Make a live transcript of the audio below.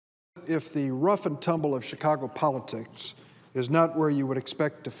if the rough and tumble of Chicago politics is not where you would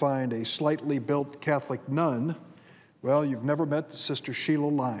expect to find a slightly built Catholic nun, well, you've never met Sister Sheila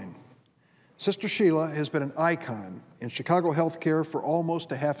Lyne. Sister Sheila has been an icon in Chicago healthcare for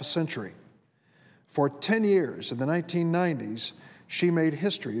almost a half a century. For 10 years in the 1990s, she made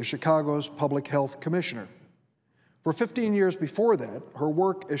history as Chicago's public health commissioner. For 15 years before that, her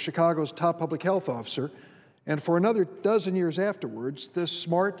work as Chicago's top public health officer, and for another dozen years afterwards, this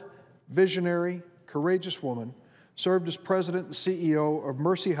smart, visionary, courageous woman served as president and CEO of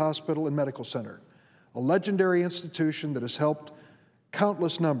Mercy Hospital and Medical Center, a legendary institution that has helped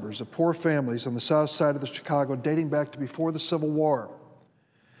countless numbers of poor families on the south side of Chicago dating back to before the Civil War.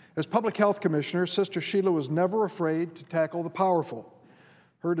 As public health commissioner, Sister Sheila was never afraid to tackle the powerful.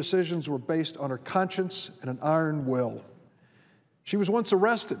 Her decisions were based on her conscience and an iron will. She was once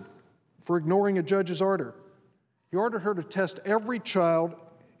arrested for ignoring a judge's order. He ordered her to test every child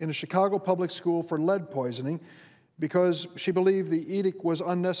in a Chicago public school for lead poisoning because she believed the edict was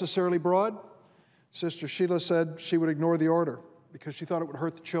unnecessarily broad. Sister Sheila said she would ignore the order because she thought it would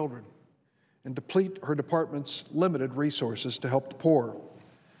hurt the children and deplete her department's limited resources to help the poor.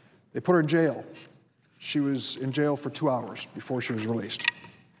 They put her in jail. She was in jail for 2 hours before she was released.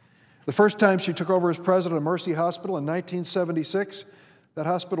 The first time she took over as president of Mercy Hospital in 1976, that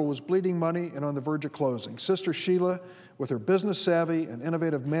hospital was bleeding money and on the verge of closing. Sister Sheila, with her business savvy and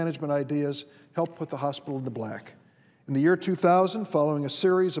innovative management ideas, helped put the hospital in the black. In the year 2000, following a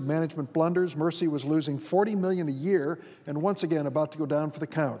series of management blunders, Mercy was losing $40 million a year and once again about to go down for the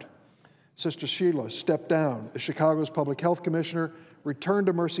count. Sister Sheila stepped down as Chicago's public health commissioner, returned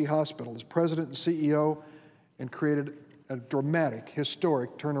to Mercy Hospital as president and CEO, and created a dramatic,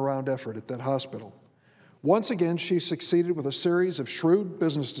 historic turnaround effort at that hospital. Once again, she succeeded with a series of shrewd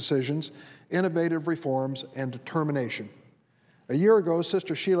business decisions, innovative reforms, and determination. A year ago,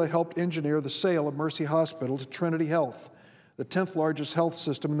 Sister Sheila helped engineer the sale of Mercy Hospital to Trinity Health, the 10th largest health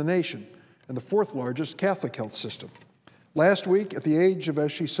system in the nation and the 4th largest Catholic health system. Last week, at the age of,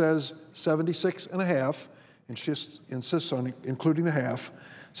 as she says, 76 and a half, and she insists on including the half,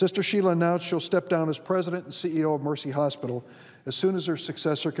 Sister Sheila announced she'll step down as president and CEO of Mercy Hospital as soon as her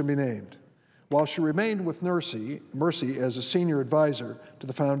successor can be named. While she remained with Mercy as a senior advisor to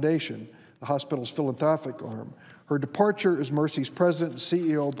the foundation, the hospital's philanthropic arm, her departure as Mercy's president and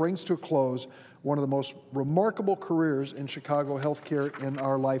CEO brings to a close one of the most remarkable careers in Chicago healthcare in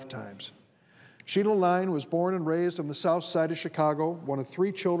our lifetimes. Sheila Lyne was born and raised on the south side of Chicago, one of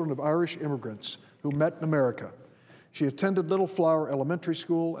 3 children of Irish immigrants who met in America. She attended Little Flower Elementary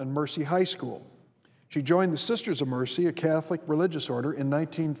School and Mercy High School. She joined the Sisters of Mercy, a Catholic religious order, in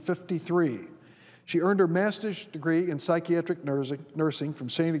 1953. She earned her master's degree in psychiatric nursing from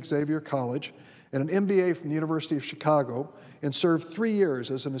St. Xavier College and an MBA from the University of Chicago, and served 3 years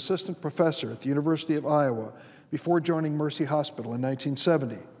as an assistant professor at the University of Iowa before joining Mercy Hospital in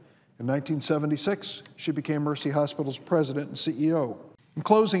 1970. In 1976, she became Mercy Hospital's president and CEO. In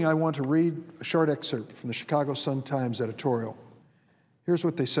closing, I want to read a short excerpt from the Chicago Sun-Times editorial. Here's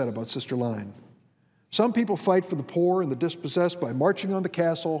what they said about Sister Lyne. Some people fight for the poor and the dispossessed by marching on the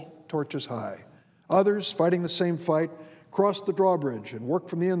castle, torches high. Others, fighting the same fight, cross the drawbridge and work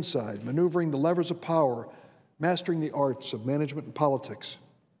from the inside, maneuvering the levers of power, mastering the arts of management and politics.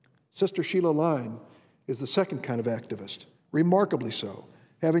 Sister Sheila Lyne is the second kind of activist, remarkably so,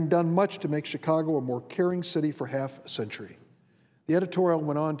 having done much to make Chicago a more caring city for half a century. The editorial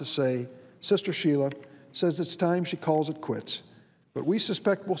went on to say, Sister Sheila says it's time she calls it quits, but we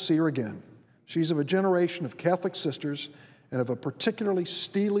suspect we'll see her again. She's of a generation of Catholic sisters and of a particularly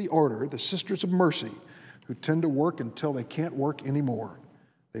steely order, the Sisters of Mercy, who tend to work until they can't work anymore.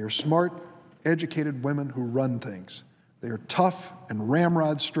 They are smart, educated women who run things. They are tough and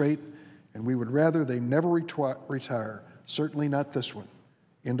ramrod straight, and we would rather they never retire, certainly not this one.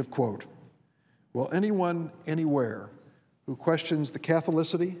 End of quote. Well, anyone, anywhere, who questions the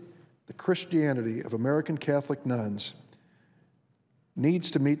Catholicity, the Christianity of American Catholic nuns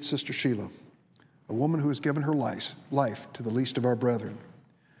needs to meet Sister Sheila, a woman who has given her life to the least of our brethren.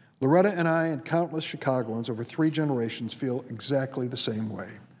 Loretta and I and countless Chicagoans over 3 generations feel exactly the same way.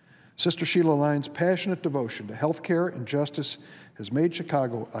 Sister Sheila Lyne's passionate devotion to health care and justice has made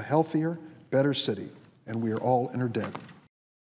Chicago a healthier, better city, and we are all in her debt.